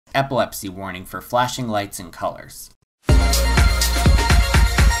Epilepsy warning for flashing lights and colors.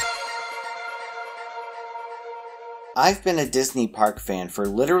 I've been a Disney park fan for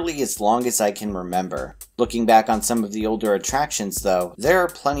literally as long as I can remember. Looking back on some of the older attractions though, there are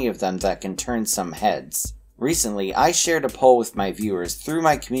plenty of them that can turn some heads. Recently, I shared a poll with my viewers through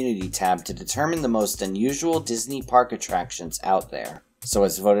my community tab to determine the most unusual Disney park attractions out there. So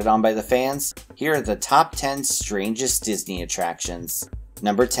as voted on by the fans, here are the top 10 strangest Disney attractions.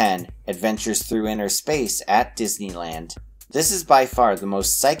 Number 10, Adventures Through Inner Space at Disneyland. This is by far the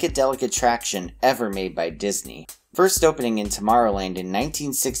most psychedelic attraction ever made by Disney. First opening in Tomorrowland in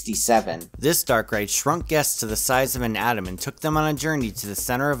 1967, this dark ride shrunk guests to the size of an atom and took them on a journey to the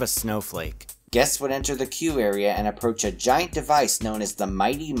center of a snowflake. Guests would enter the queue area and approach a giant device known as the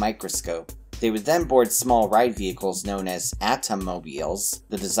Mighty Microscope. They would then board small ride vehicles known as Atom-mobiles,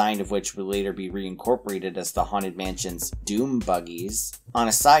 the design of which would later be reincorporated as the Haunted Mansion's Doom Buggies. On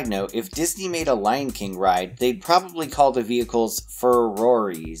a side note, if Disney made a Lion King ride, they'd probably call the vehicles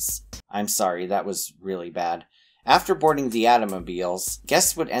Ferrories. I'm sorry, that was really bad. After boarding the Atomobiles,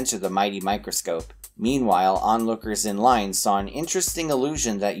 guests would enter the Mighty Microscope. Meanwhile, onlookers in line saw an interesting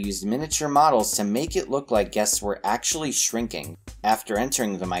illusion that used miniature models to make it look like guests were actually shrinking. After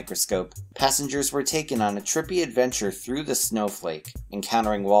entering the microscope, passengers were taken on a trippy adventure through the snowflake,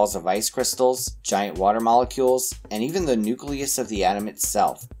 encountering walls of ice crystals, giant water molecules, and even the nucleus of the atom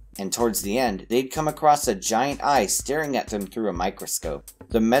itself. And towards the end, they'd come across a giant eye staring at them through a microscope.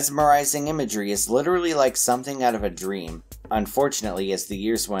 The mesmerizing imagery is literally like something out of a dream. Unfortunately, as the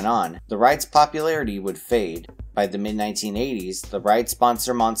years went on, the ride's popularity would fade. By the mid-1980s, the ride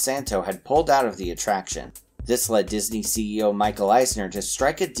sponsor Monsanto had pulled out of the attraction. This led Disney CEO Michael Eisner to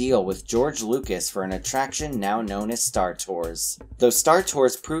strike a deal with George Lucas for an attraction now known as Star Tours. Though Star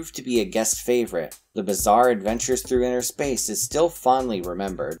Tours proved to be a guest favorite, the bizarre Adventures Through Inner Space is still fondly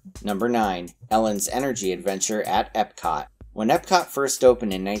remembered. Number 9. Ellen's Energy Adventure at Epcot. When Epcot first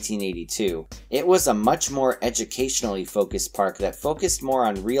opened in 1982, it was a much more educationally focused park that focused more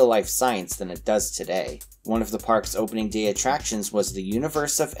on real-life science than it does today. One of the park's opening day attractions was the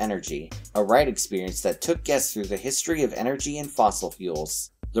Universe of Energy, a ride experience that took guests through the history of energy and fossil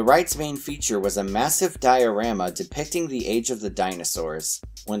fuels. The ride's main feature was a massive diorama depicting the age of the dinosaurs.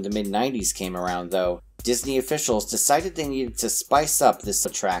 When the mid-90s came around though, Disney officials decided they needed to spice up this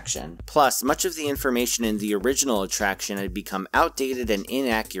attraction. Plus, much of the information in the original attraction had become outdated and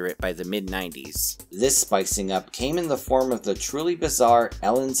inaccurate by the mid-90s. This spicing up came in the form of the truly bizarre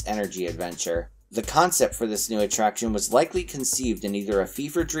Ellen's Energy Adventure. The concept for this new attraction was likely conceived in either a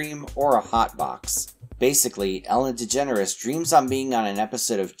fever dream or a hotbox. Basically, Ellen DeGeneres dreams on being on an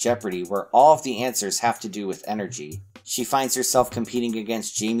episode of Jeopardy where all of the answers have to do with energy. She finds herself competing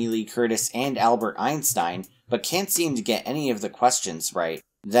against Jamie Lee Curtis and Albert Einstein, but can't seem to get any of the questions right.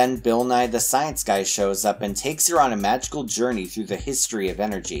 Then Bill Nye the Science Guy shows up and takes her on a magical journey through the history of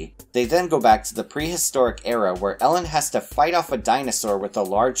energy. They then go back to the prehistoric era where Ellen has to fight off a dinosaur with a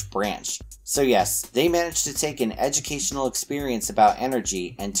large branch. So yes, they managed to take an educational experience about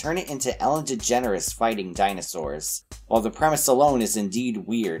energy and turn it into Ellen DeGeneres fighting dinosaurs. While the premise alone is indeed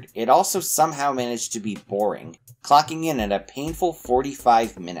weird, it also somehow managed to be boring, clocking in at a painful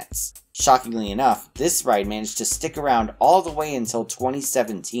 45 minutes. Shockingly enough, this ride managed to stick around all the way until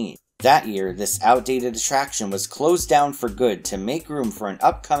 2017. That year, this outdated attraction was closed down for good to make room for an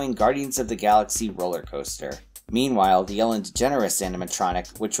upcoming Guardians of the Galaxy roller coaster. Meanwhile, the Ellen DeGeneres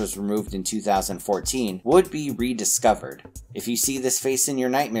animatronic, which was removed in 2014, would be rediscovered. If you see this face in your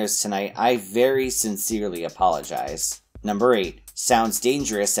nightmares tonight, I very sincerely apologize. Number 8. Sounds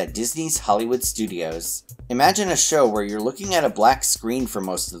Dangerous at Disney's Hollywood Studios. Imagine a show where you're looking at a black screen for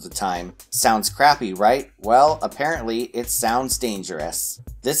most of the time. Sounds crappy, right? Well, apparently it sounds dangerous.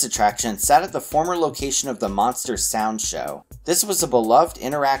 This attraction sat at the former location of the Monster Sound Show. This was a beloved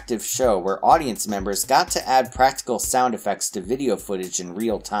interactive show where audience members got to add practical sound effects to video footage in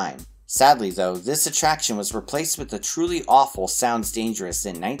real time. Sadly though, this attraction was replaced with the truly awful Sounds Dangerous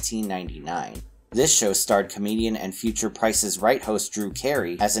in 1999. This show starred comedian and future Price is Right host Drew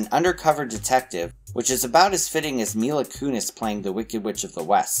Carey as an undercover detective, which is about as fitting as Mila Kunis playing the Wicked Witch of the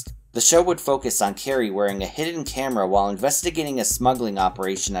West. The show would focus on Carey wearing a hidden camera while investigating a smuggling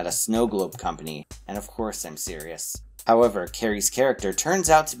operation at a snow globe company, and of course I'm serious. However, Carey's character turns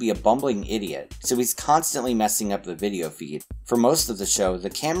out to be a bumbling idiot, so he's constantly messing up the video feed. For most of the show, the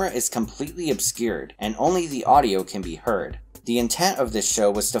camera is completely obscured, and only the audio can be heard. The intent of this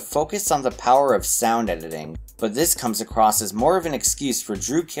show was to focus on the power of sound editing, but this comes across as more of an excuse for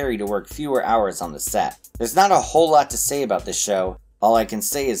Drew Carey to work fewer hours on the set. There's not a whole lot to say about this show, All I can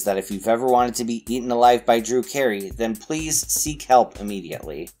say is that if you've ever wanted to be eaten alive by Drew Carey, then please seek help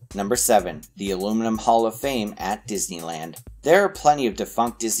immediately. Number 7. The Aluminum Hall of Fame at Disneyland. There are plenty of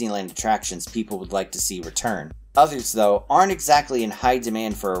defunct Disneyland attractions people would like to see return. Others, though, aren't exactly in high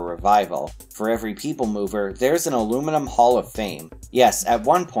demand for a revival. For every people mover, there's an Aluminum Hall of Fame. Yes, at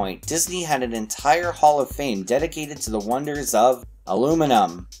one point, Disney had an entire Hall of Fame dedicated to the wonders of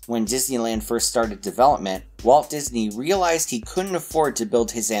aluminum. When Disneyland first started development, Walt Disney realized he couldn't afford to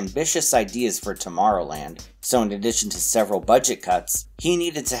build his ambitious ideas for Tomorrowland. So in addition to several budget cuts, he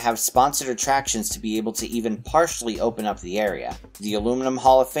needed to have sponsored attractions to be able to even partially open up the area. The Aluminum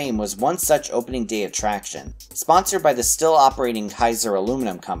Hall of Fame was one such opening day attraction. Sponsored by the still operating Kaiser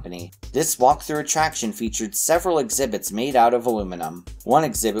Aluminum Company, this walkthrough attraction featured several exhibits made out of aluminum. One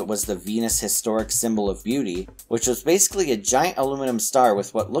exhibit was the Venus Historic Symbol of Beauty, which was basically a giant aluminum star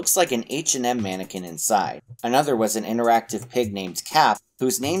with what looks like an H&M mannequin inside. Another was an interactive pig named Cap,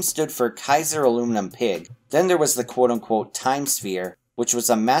 whose name stood for Kaiser Aluminum Pig. Then there was the quote-unquote Time Sphere, which was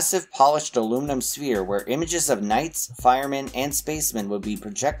a massive polished aluminum sphere where images of knights, firemen, and spacemen would be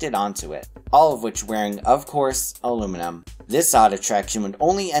projected onto it, all of which wearing, of course, aluminum. This odd attraction would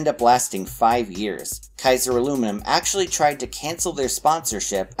only end up lasting 5 years. Kaiser Aluminum actually tried to cancel their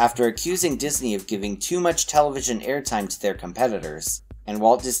sponsorship after accusing Disney of giving too much television airtime to their competitors, and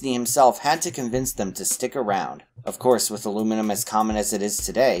Walt Disney himself had to convince them to stick around. Of course, with aluminum as common as it is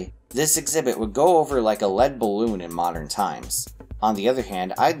today, this exhibit would go over like a lead balloon in modern times. On the other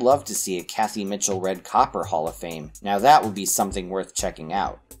hand, I'd love to see a Kathy Mitchell Red Copper Hall of Fame. Now that would be something worth checking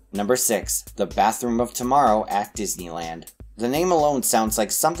out. Number 6. The Bathroom of Tomorrow at Disneyland. The name alone sounds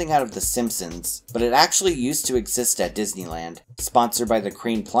like something out of The Simpsons, but it actually used to exist at Disneyland. Sponsored by the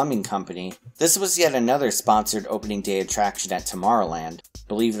Crane Plumbing Company, this was yet another sponsored opening day attraction at Tomorrowland.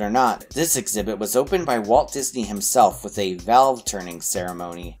 Believe it or not, this exhibit was opened by Walt Disney himself with a valve turning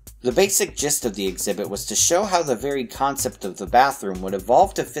ceremony. The basic gist of the exhibit was to show how the very concept of the bathroom would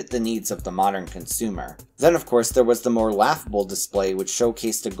evolve to fit the needs of the modern consumer. Then of course there was the more laughable display which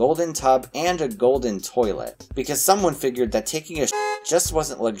showcased a golden tub and a golden toilet, because someone figured that taking a just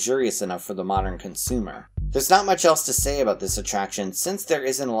wasn't luxurious enough for the modern consumer. There's not much else to say about this attraction since there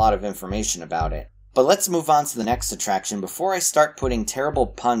isn't a lot of information about it. But let's move on to the next attraction before I start putting terrible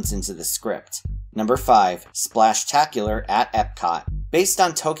puns into the script. Number 5. Splashtacular at Epcot. Based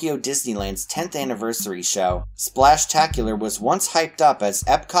on Tokyo Disneyland's 10th anniversary show, Splashtacular was once hyped up as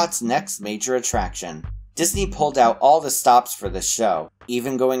Epcot's next major attraction. Disney pulled out all the stops for this show,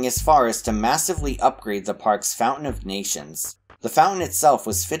 even going as far as to massively upgrade the park's Fountain of Nations. The fountain itself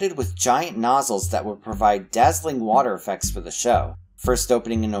was fitted with giant nozzles that would provide dazzling water effects for the show. First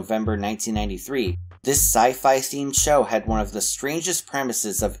opening in November 1993, this sci-fi themed show had one of the strangest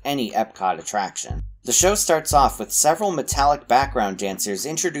premises of any Epcot attraction. The show starts off with several metallic background dancers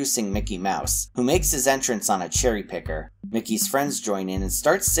introducing Mickey Mouse, who makes his entrance on a cherry picker. Mickey's friends join in and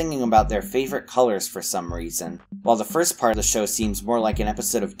start singing about their favorite colors for some reason. While the first part of the show seems more like an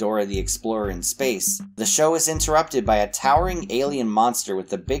episode of Dora the Explorer in space, the show is interrupted by a towering alien monster with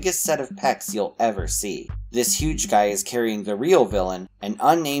the biggest set of pecs you'll ever see. This huge guy is carrying the real villain, an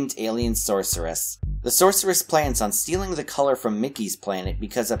unnamed alien sorceress. The sorceress plans on stealing the color from Mickey's planet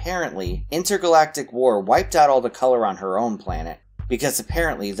because apparently intergalactic war wiped out all the color on her own planet. Because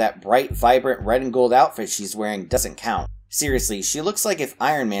apparently that bright, vibrant red and gold outfit she's wearing doesn't count. Seriously, she looks like if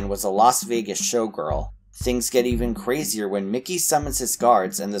Iron Man was a Las Vegas showgirl. Things get even crazier when Mickey summons his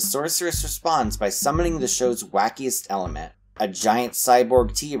guards and the sorceress responds by summoning the show's wackiest element, a giant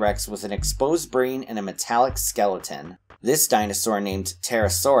cyborg T-Rex with an exposed brain and a metallic skeleton. This dinosaur, named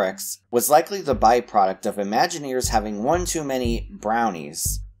Pterosaurus, was likely the byproduct of Imagineers having one too many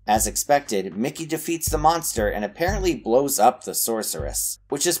brownies. As expected, Mickey defeats the monster and apparently blows up the sorceress,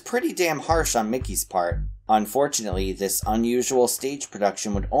 which is pretty damn harsh on Mickey's part. Unfortunately, this unusual stage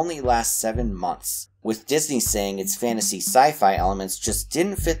production would only last 7 months, with Disney saying its fantasy sci-fi elements just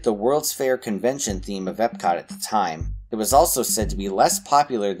didn't fit the World's Fair convention theme of Epcot at the time. It was also said to be less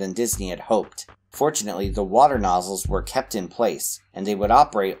popular than Disney had hoped. Fortunately, the water nozzles were kept in place, and they would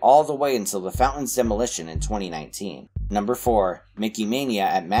operate all the way until the fountain's demolition in 2019. Number 4. Mickey Mania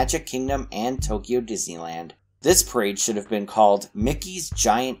at Magic Kingdom and Tokyo Disneyland. This parade should have been called Mickey's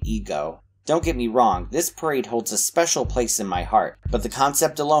Giant Ego. Don't get me wrong, this parade holds a special place in my heart, but the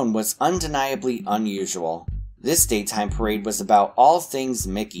concept alone was undeniably unusual. This daytime parade was about all things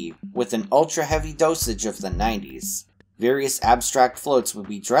Mickey, with an ultra-heavy dosage of the 90s. Various abstract floats would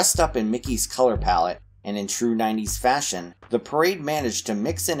be dressed up in Mickey's color palette, and in true 90s fashion, the parade managed to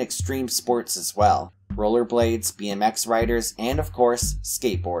mix in extreme sports as well. rollerblades, BMX riders, and of course,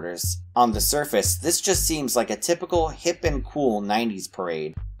 skateboarders. On the surface, this just seems like a typical hip and cool 90s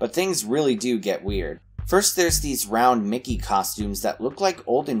parade, but things really do get weird. First there's these round Mickey costumes that look like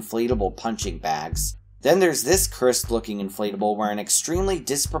old inflatable punching bags. Then there's this cursed looking inflatable where an extremely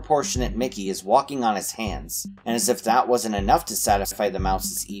disproportionate Mickey is walking on his hands. And as if that wasn't enough to satisfy the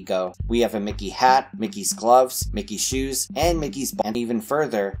mouse's ego, we have a Mickey hat, Mickey's gloves, Mickey's shoes, and Mickey's ball. And even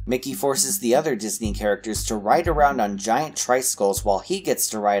further, Mickey forces the other Disney characters to ride around on giant tricycles while he gets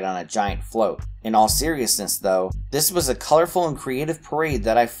to ride on a giant float. In all seriousness though, this was a colorful and creative parade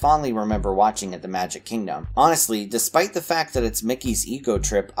that I fondly remember watching at the Magic Kingdom. Honestly, despite the fact that it's Mickey's ego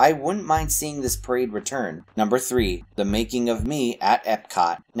trip, I wouldn't mind seeing this parade return. Number 3. The Making of Me at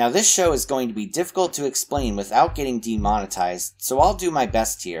Epcot. Now this show is going to be difficult to explain without getting demonetized, so I'll do my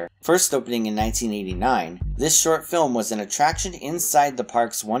best here. First opening in 1989, this short film was an attraction inside the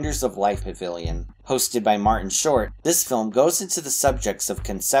park's Wonders of Life Pavilion. Hosted by Martin Short, this film goes into the subjects of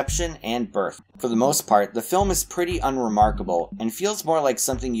conception and birth. For the most part, the film is pretty unremarkable and feels more like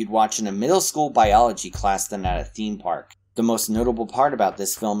something you'd watch in a middle school biology class than at a theme park. The most notable part about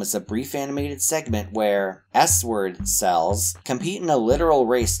this film is a brief animated segment where S-word cells compete in a literal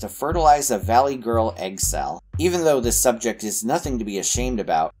race to fertilize a Valley Girl egg cell. Even though this subject is nothing to be ashamed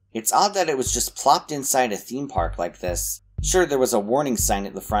about, it's odd that it was just plopped inside a theme park like this. Sure, there was a warning sign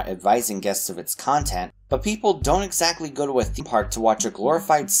at the front advising guests of its content, but people don't exactly go to a theme park to watch a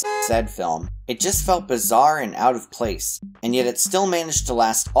glorified sex-ed film. It just felt bizarre and out of place, and yet it still managed to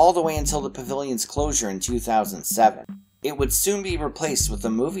last all the way until the pavilion's closure in 2007. It would soon be replaced with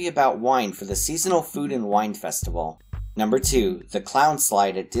a movie about wine for the seasonal food and wine festival. Number 2. The Clown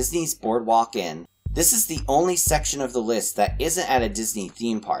Slide at Disney's Boardwalk Inn. This is the only section of the list that isn't at a Disney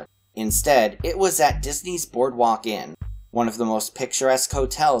theme park. Instead, it was at Disney's Boardwalk Inn, one of the most picturesque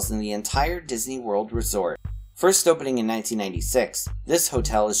hotels in the entire Disney World resort. First opening in 1996, this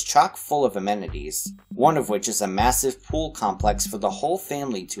hotel is chock full of amenities, one of which is a massive pool complex for the whole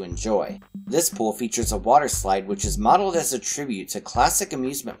family to enjoy. This pool features a water slide which is modeled as a tribute to classic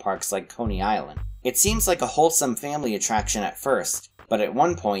amusement parks like Coney Island. It seems like a wholesome family attraction at first, but at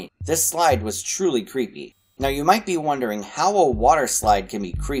one point, this slide was truly creepy. Now you might be wondering how a water slide can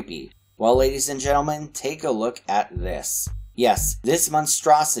be creepy. Well, ladies and gentlemen, take a look at this. Yes, this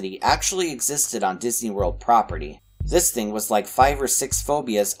monstrosity actually existed on Disney World property. This thing was like 5 or 6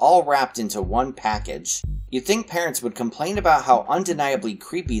 phobias all wrapped into one package. You'd think parents would complain about how undeniably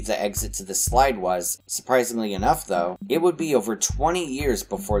creepy the exit to the slide was. Surprisingly enough though, it would be over 20 years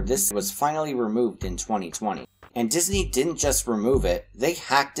before this was finally removed in 2020. And Disney didn't just remove it, they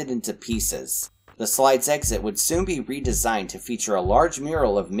hacked it into pieces. The slide's exit would soon be redesigned to feature a large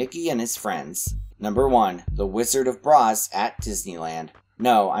mural of Mickey and his friends. Number 1. The Wizard of Braz at Disneyland.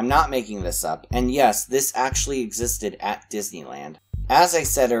 No, I'm not making this up, and yes, this actually existed at Disneyland. As I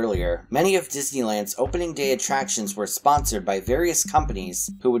said earlier, many of Disneyland's opening day attractions were sponsored by various companies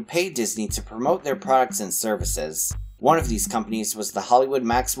who would pay Disney to promote their products and services. One of these companies was the Hollywood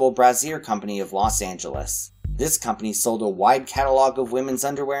Maxwell Brazier Company of Los Angeles. This company sold a wide catalog of women's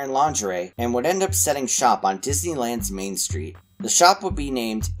underwear and lingerie and would end up setting shop on Disneyland's Main Street. The shop would be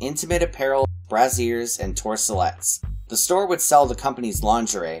named Intimate Apparel, Braziers, and Torselettes. The store would sell the company's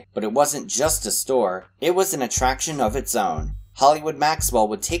lingerie, but it wasn't just a store, it was an attraction of its own. Hollywood Maxwell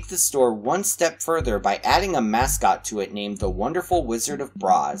would take the store one step further by adding a mascot to it named the Wonderful Wizard of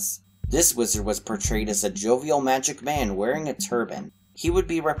Braz. This wizard was portrayed as a jovial magic man wearing a turban. He would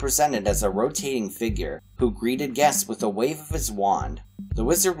be represented as a rotating figure, who greeted guests with a wave of his wand. The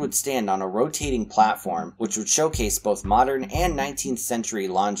wizard would stand on a rotating platform, which would showcase both modern and 19th century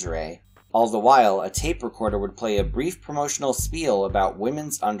lingerie. All the while, a tape recorder would play a brief promotional spiel about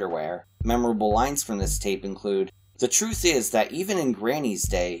women's underwear. Memorable lines from this tape include, "The truth is that even in Granny's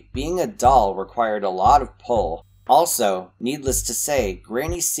day, being a doll required a lot of pull. Also, needless to say,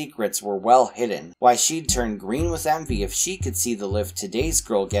 Granny's secrets were well hidden. Why, she'd turn green with envy if she could see the lift today's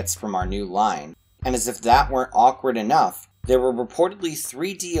girl gets from our new line." And as if that weren't awkward enough, there were reportedly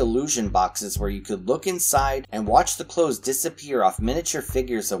 3D illusion boxes where you could look inside and watch the clothes disappear off miniature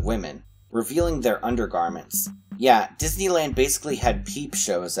figures of women, revealing their undergarments. Yeah, Disneyland basically had peep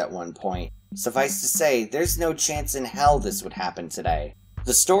shows at one point. Suffice to say, there's no chance in hell this would happen today.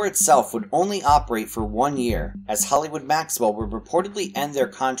 The store itself would only operate for 1 year, as Hollywood Maxwell would reportedly end their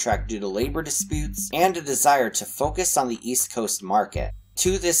contract due to labor disputes and a desire to focus on the East Coast market.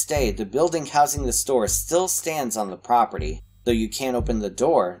 To this day, the building housing the store still stands on the property. Though you can't open the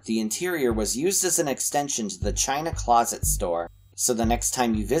door, the interior was used as an extension to the China Closet store. So the next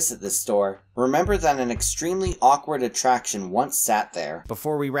time you visit this store, remember that an extremely awkward attraction once sat there.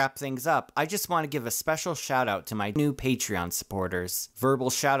 Before we wrap things up, I just want to give a special shout out to my new Patreon supporters. Verbal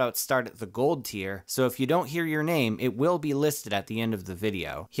shoutouts start at the gold tier, so if you don't hear your name, it will be listed at the end of the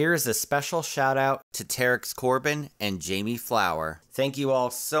video. Here is a special shout out to Terex Corbin and Jamie Flower. Thank you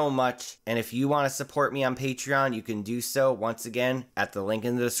all so much, and if you want to support me on Patreon, you can do so once again at the link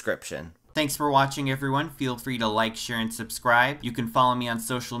in the description. Thanks for watching, everyone. Feel free to like, share, and subscribe. You can follow me on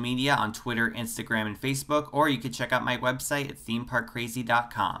social media on Twitter, Instagram, and Facebook, or you can check out my website at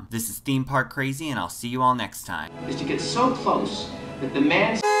themeparkcrazy.com. This is Theme Park Crazy, and I'll see you all next time. Is to get so close that the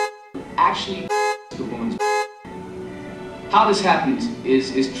man's actually the woman's. How this happens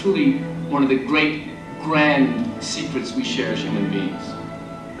is truly one of the great, grand secrets we share as human beings.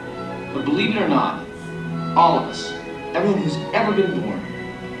 But believe it or not, all of us, everyone who's ever been born,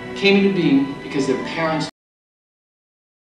 came into being because their parents